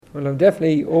Well, I'm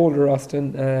definitely older,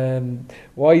 Austin.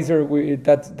 Wiser.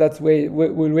 That's way.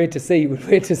 We'll wait to see. We'll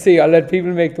wait to see. I'll let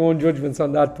people make their own judgments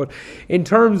on that. But in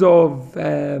terms of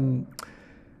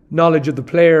knowledge of the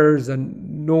players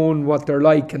and knowing what they're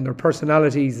like and their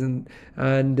personalities and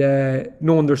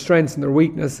knowing their strengths and their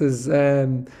weaknesses.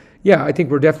 Yeah, I think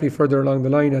we're definitely further along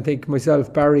the line. I think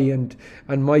myself, Barry, and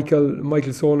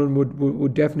Michael Solon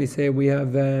would definitely say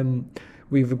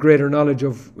we've a greater knowledge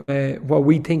of what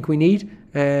we think we need,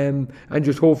 and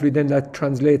just hopefully then that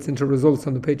translates into results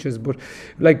on the pitches. But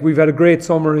like we've had a great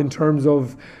summer in terms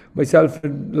of myself,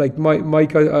 like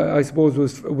Mike, I suppose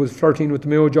was flirting with the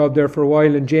Mayo job there for a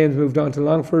while, and James moved on to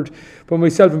Longford. But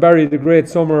myself and Barry had a great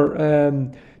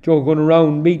summer. Joe, going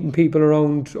around meeting people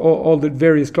around all the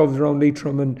various clubs around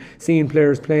Leitrim and seeing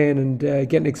players playing and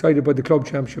getting excited by the club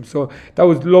championship. So that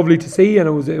was lovely to see, and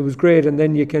it was great. And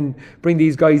then you can bring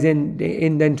these guys in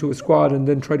then to a squad and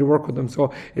then try to work with them.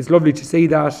 So it's lovely to see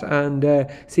that and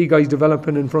see guys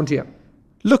developing in front of you.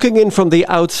 Looking in from the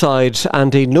outside,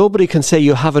 Andy, nobody can say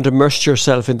you haven't immersed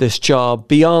yourself in this job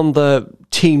beyond the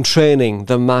team training,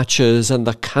 the matches and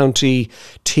the county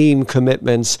team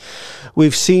commitments.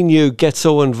 We've seen you get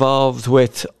so involved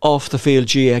with off-the-field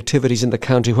GA activities in the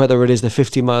county, whether it is the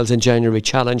 50 Miles in January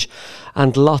Challenge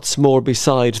and lots more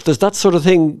besides. Does that sort of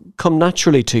thing come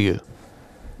naturally to you?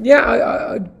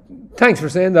 Yeah, thanks for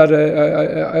saying that.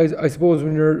 I suppose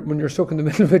when you're stuck in the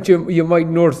middle of it, you might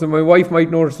notice it. My wife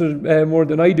might notice it more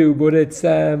than I do, but it's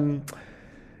yeah.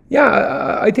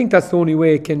 I think that's the only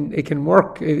way it can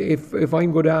work. If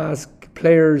I'm going to ask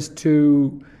players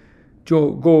to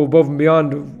go above and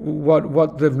beyond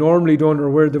what they've normally done or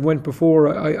where they went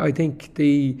before, I think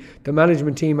the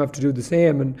management team have to do the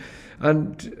same.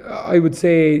 And I would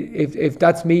say if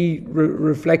that's me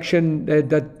reflection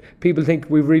that people think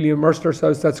we've really immersed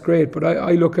ourselves, that's great. But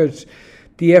I look at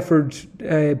the effort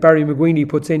Barry McGuiney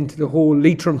puts into the whole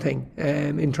Leitrim thing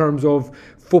in terms of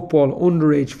football,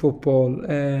 underage football,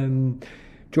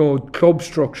 club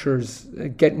structures,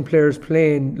 getting players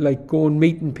playing, like going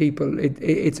meeting people.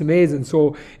 It's amazing.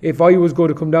 So if I was going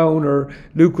to come down, or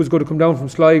Luke was going to come down from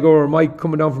Sligo, or Mike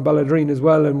coming down from Balladreen as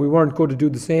well, and we weren't going to do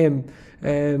the same,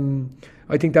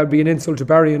 I think that'd be an insult to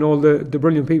Barry and all the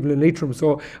brilliant people in Leitrim.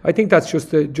 So I think that's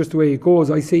just the way it goes.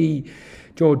 I see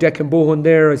Declan Bohan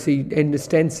there, I see Enda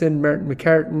Stenson, Martin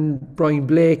McCartan, Brian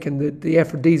Blake, and the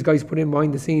effort these guys put in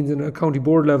behind the scenes in a county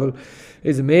board level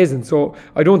is amazing. So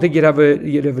I don't think you'd have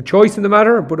a choice in the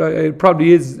matter, but it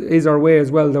probably is our way as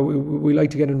well that we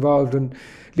like to get involved. And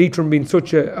Leitrim being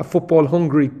such a football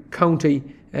hungry county,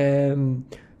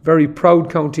 very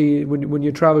proud county when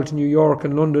you travel to New York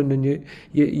and London and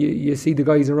you see the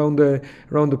guys around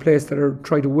the place that are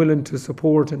trying to willing to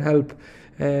support and help.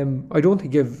 I don't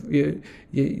think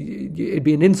it'd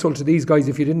be an insult to these guys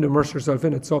if you didn't immerse yourself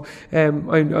in it. So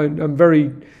I'm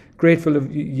very grateful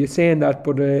of you saying that,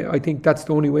 but I think that's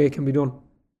the only way it can be done.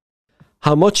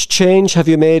 How much change have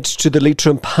you made to the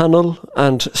Leitrim panel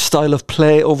and style of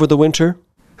play over the winter?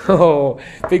 Oh,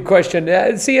 big question.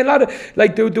 See, a lot of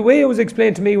like the way it was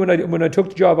explained to me when I took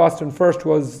the job, Austin, first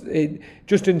was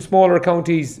just in smaller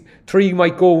counties, 3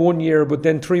 might go one year, but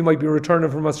then 3 might be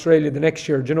returning from Australia the next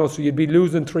year. So you'd be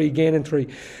losing 3, gaining 3.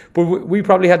 But we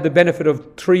probably had the benefit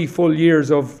of 3 full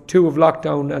years of 2 of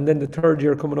lockdown, and then the 3rd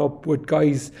year coming up with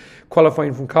guys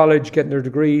qualifying from college, getting their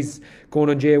degrees, going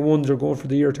on J1s or going for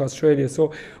the year to Australia.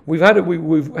 So we've had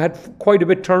quite a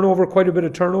bit of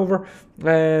turnover.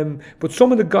 But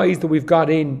some of the guys that we've got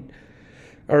in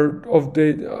are of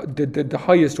the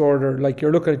highest order. Like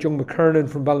you're looking at young McKernan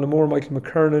from Ballinamore, Michael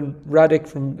McKernan, Radic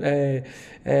from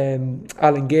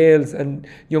Alan Gales, and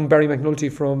young Barry McNulty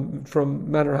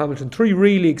from Manor Hamilton. 3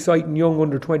 really exciting young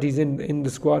under 20s in the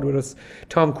squad with us.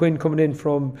 Tom Quinn coming in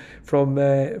from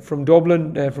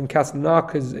Dublin, from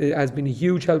Castleknock has been a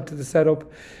huge help to the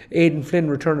setup. Aidan Flynn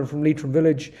returning from Leitrim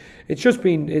Village. It's just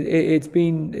been it's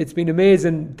been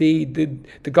amazing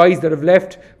the guys that have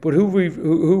left, but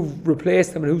who've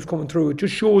replaced them and who's coming through. It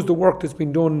just shows the work that's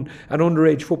been done at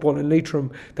underage football in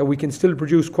Leitrim, that we can still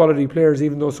produce quality players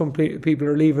even though some people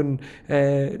are leaving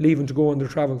to go on their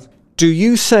travels. Do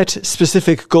you set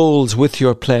specific goals with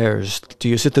your players? Do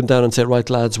you sit them down and say, right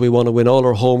lads, we want to win all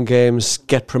our home games,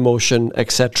 get promotion,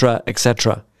 etc.,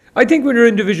 etc.? I think when you're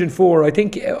in Division 4, I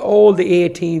think all the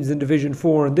 8 teams in Division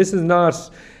 4, and this is not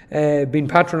being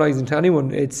patronising to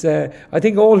anyone, it's I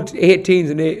think all 8 teams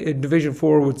in Division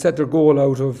 4 would set their goal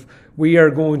out of, we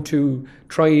are going to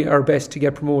try our best to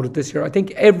get promoted this year. I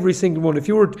think every single one, if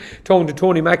you were talking to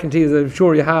Tony McEntee, as I'm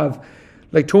sure you have,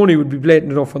 like Tony would be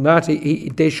blatant enough on that.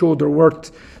 They showed their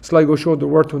worth. Sligo showed their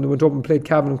worth when they went up and played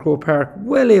Cavan and Croke Park,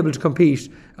 well able to compete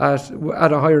at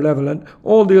a higher level. And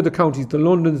all the other counties, the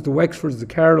Londons, the Wexfords, the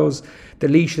Carlows, the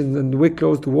Leishans and the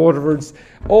Wicklows, the Waterfords,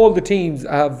 all the teams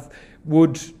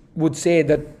would say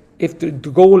that if the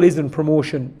goal isn't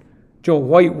promotion, Joe,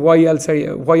 why else are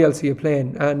you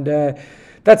playing? And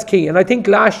that's key. And I think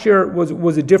last year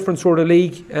was a different sort of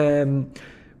league,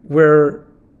 where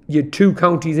you had 2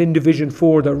 counties in Division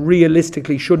 4 that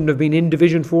realistically shouldn't have been in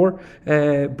Division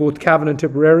 4, both Cavan and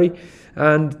Tipperary,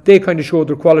 and they kind of showed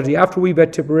their quality. After we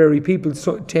bet Tipperary, people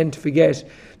tend to forget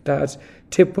that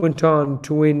Tip went on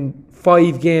to win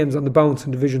 5 games on the bounce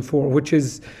in Division 4, which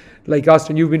is, like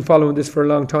Austin, you've been following this for a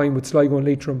long time with Sligo and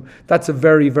Leitrim. That's a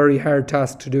very, very hard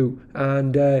task to do.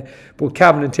 And both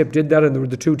Cavan and Tip did that, and they were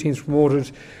the 2 teams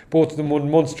promoted. Both of them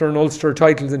won Munster and Ulster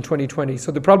titles in 2020.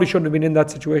 So they probably shouldn't have been in that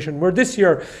situation. Where this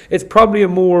year, it's probably a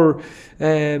more,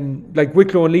 like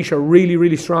Wicklow and Laois are really,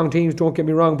 really strong teams, don't get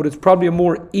me wrong, but it's probably a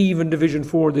more even Division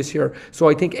 4 this year. So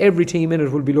I think every team in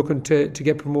it will be looking to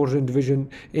get promoted in Division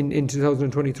in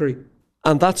 2023.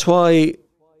 And that's why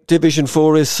Division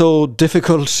 4 is so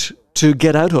difficult to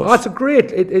get out of. Oh, it's a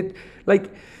great, like,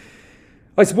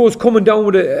 I suppose coming down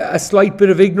with a slight bit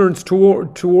of ignorance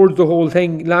towards the whole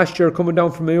thing last year, coming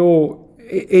down from Mayo,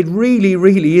 it really,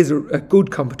 really is a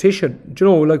good competition. Do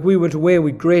you know, like, we went away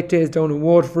with great days down in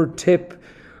Waterford, Tip,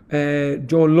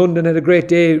 Joe London had a great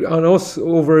day on us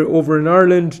over in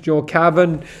Ireland, Joe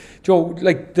Cavan, Joe,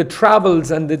 like the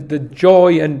travels and the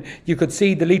joy, and you could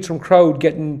see the Leitrim crowd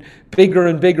getting bigger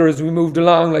and bigger as we moved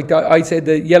along. Like I said,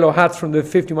 the yellow hats from the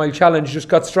 50 mile challenge just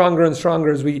got stronger and stronger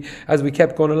as we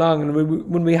kept going along. And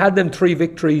when we had them 3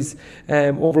 victories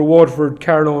over Waterford,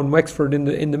 Carlow and Wexford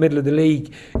in the middle of the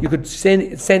league, you could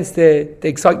sense the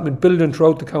excitement building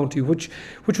throughout the county, which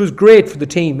was great for the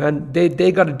team, and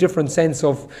they got a different sense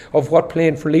of what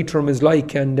playing for Leitrim is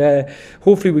like, and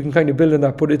hopefully we can kind of build on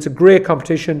that. But it's a great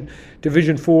competition.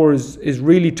 Division 4 is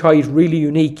really tight, really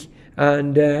unique,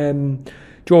 and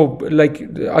Joe, like,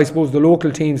 I suppose the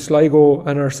local teams, Sligo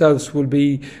and ourselves, will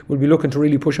be looking to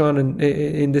really push on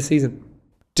in this season.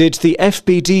 Did the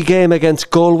FBD game against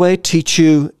Galway teach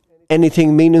you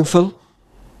anything meaningful?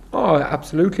 Oh,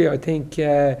 absolutely. I think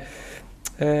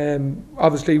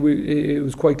obviously it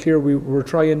was quite clear we were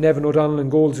trying Nevin O'Donnell in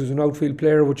goals, who's an outfield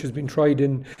player, which has been tried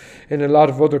in a lot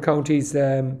of other counties.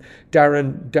 Darren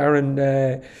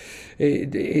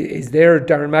is there.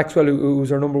 Darren Maxwell, who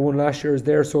was our number 1 last year, is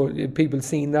there. So people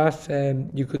seeing that,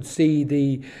 you could see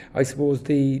the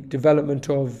development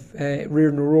of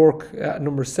Riordan O'Rourke at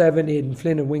number 7, Aidan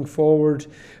Flynn at wing forward.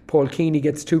 Paul Keeney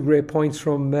gets 2 great points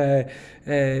from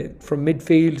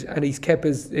midfield, and he's kept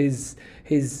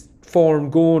his form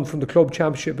going from the club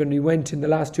championship, and he went in the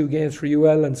last 2 games for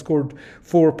UL and scored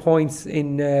 4 points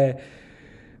in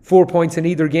 4 points in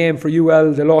either game for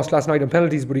UL. They lost last night on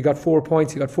penalties, but he got 4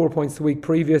 points. He got 4 points the week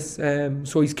previous.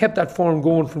 So he's kept that form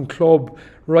going from club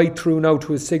right through now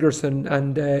to his Sigerson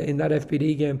and in that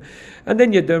FPD game. And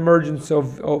then you had the emergence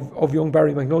of young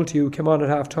Barry McNulty, who came on at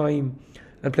half time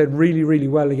and played really, really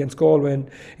well against Galway.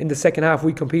 And in the second half,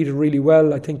 we competed really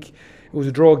well. I think it was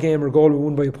a draw game, or Galway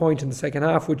won by a point in the second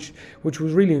half, which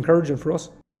was really encouraging for us.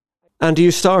 And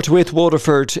you start with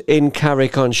Waterford in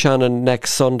Carrick-on-Shannon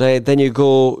next Sunday, then you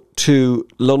go to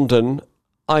London.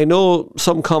 I know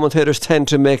some commentators tend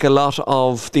to make a lot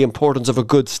of the importance of a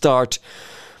good start,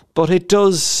 but it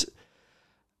does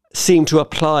seem to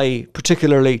apply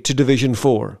particularly to Division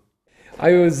 4.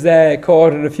 I was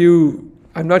caught in a few,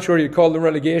 I'm not sure you'd call them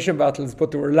relegation battles, but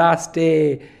there were last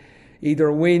day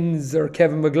either wins or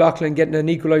Kevin McLaughlin getting an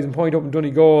equalising point up in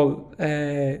Donegal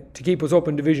to keep us up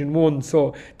in Division 1.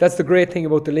 So that's the great thing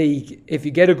about the league. If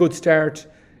you get a good start,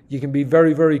 you can be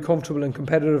very, very comfortable and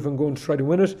competitive and going to try to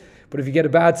win it. But if you get a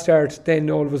bad start,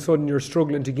 then all of a sudden you're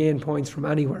struggling to gain points from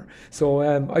anywhere. So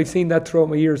I've seen that throughout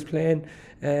my years playing.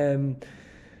 We're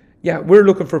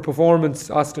looking for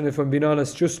performance, Austin, if I'm being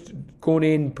honest. Just going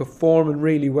in, performing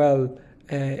really well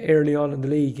early on in the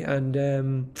league.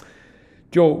 And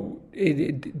Joe,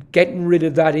 getting rid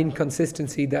of that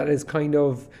inconsistency that is kind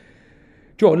of...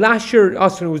 Joe, last year,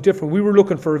 Austin, was different. We were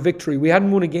looking for a victory. We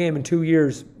hadn't won a game in 2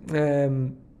 years.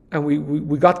 And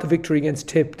we got the victory against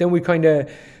Tip. Then we kind of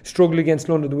struggled against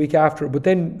London the week after. But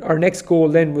then our next goal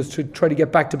then was to try to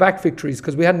get back-to-back victories,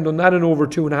 because we hadn't done that in over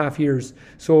 2.5 years.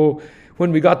 So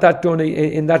when we got that done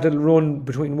in that little run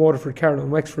between Waterford, Carlow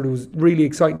and Wexford, it was really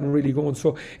exciting and really going.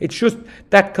 So it's just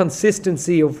that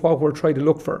consistency of what we're trying to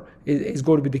look for is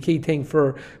going to be the key thing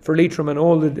for Leitrim and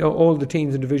all the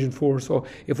teams in Division 4. So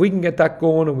if we can get that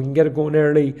going and we can get it going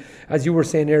early, as you were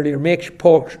saying earlier, make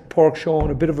Porkshaw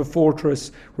a bit of a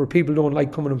fortress where people don't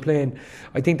like coming and playing,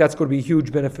 I think that's going to be a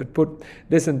huge benefit. But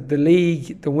listen, the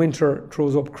league, the winter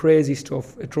throws up crazy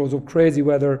stuff. It throws up crazy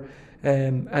weather.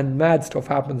 And mad stuff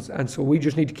happens, and so we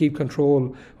just need to keep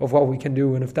control of what we can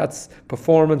do, and if that's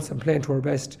performance and playing to our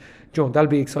best, that'll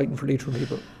be exciting for Leitrim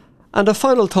people. And a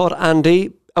final thought,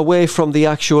 Andy, away from the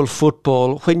actual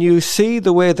football, when you see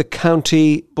the way the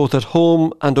county, both at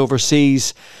home and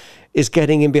overseas, is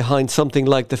getting in behind something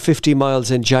like the 50 Miles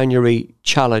in January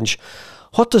challenge,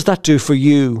 what does that do for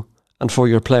you and for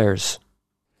your players?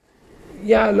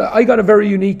 Yeah, I got a very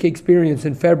unique experience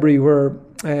in February where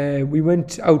we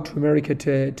went out to America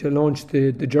to launch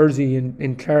the jersey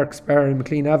in Clark's Bar in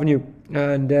McLean Avenue,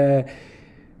 and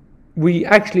we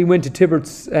actually went to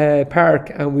Tibbetts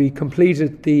Park and we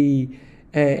completed the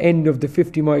end of the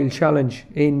 50 Mile Challenge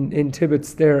in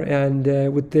Tibbetts there,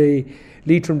 and with the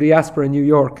Leitrim Diaspora in New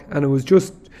York, and it was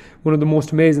just one of the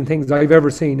most amazing things I've ever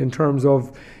seen in terms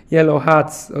of yellow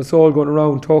hats, us all going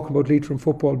around talking about Leitrim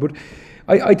football. But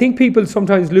I think people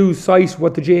sometimes lose sight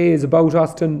what the GAA is about,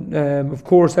 Austin. Of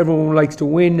course, everyone likes to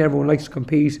win, everyone likes to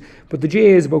compete, but the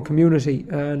GAA is about community,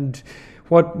 and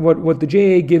what the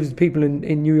GAA gives people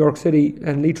in New York City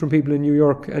and Leitrim people in New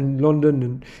York and London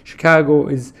and Chicago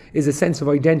is a sense of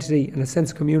identity and a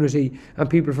sense of community, and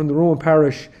people from the Rowan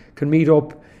parish can meet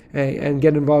up and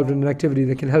get involved in an activity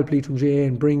that can help Leitrim GAA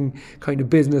and bring kind of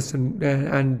business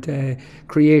and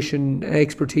creation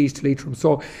expertise to Leitrim.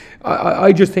 So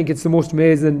I just think it's the most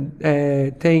amazing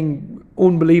thing.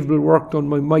 Unbelievable work done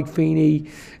by Mike Feeney,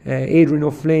 Adrian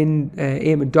O'Flynn,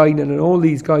 Eamon Dynan, and all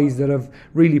these guys that have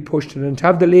really pushed it. And to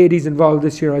have the ladies involved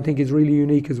this year, I think, is really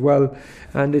unique as well.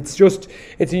 And it's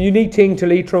a unique thing to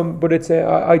Leitrim, but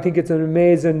I think it's an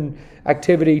amazing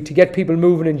activity to get people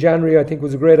moving in January. I think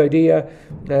was a great idea,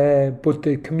 but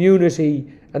the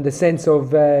community and the sense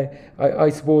of, I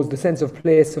suppose, the sense of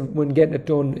place when getting it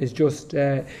done is just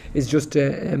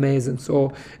amazing.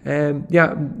 So,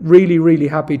 really, really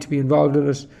happy to be involved in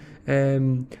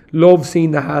it. Love seeing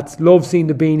the hats, love seeing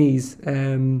the beanies.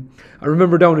 I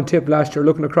remember down in Tip last year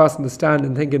looking across in the stand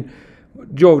and thinking,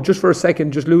 Joe, just for a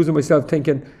second, just losing myself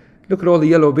thinking, look at all the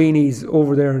yellow beanies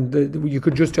over there, and you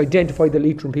could just identify the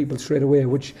Leitrim people straight away,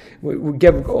 which would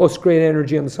give us great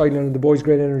energy on the sideline and the boys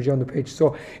great energy on the pitch.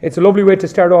 So it's a lovely way to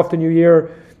start off the new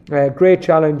year. Great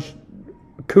challenge.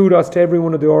 Kudos to every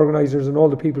one of the organisers and all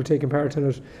the people taking part in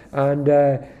it. And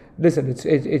listen,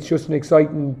 it's just an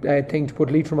exciting thing to put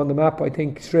Leitrim on the map, I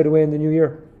think, straight away in the new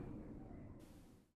year.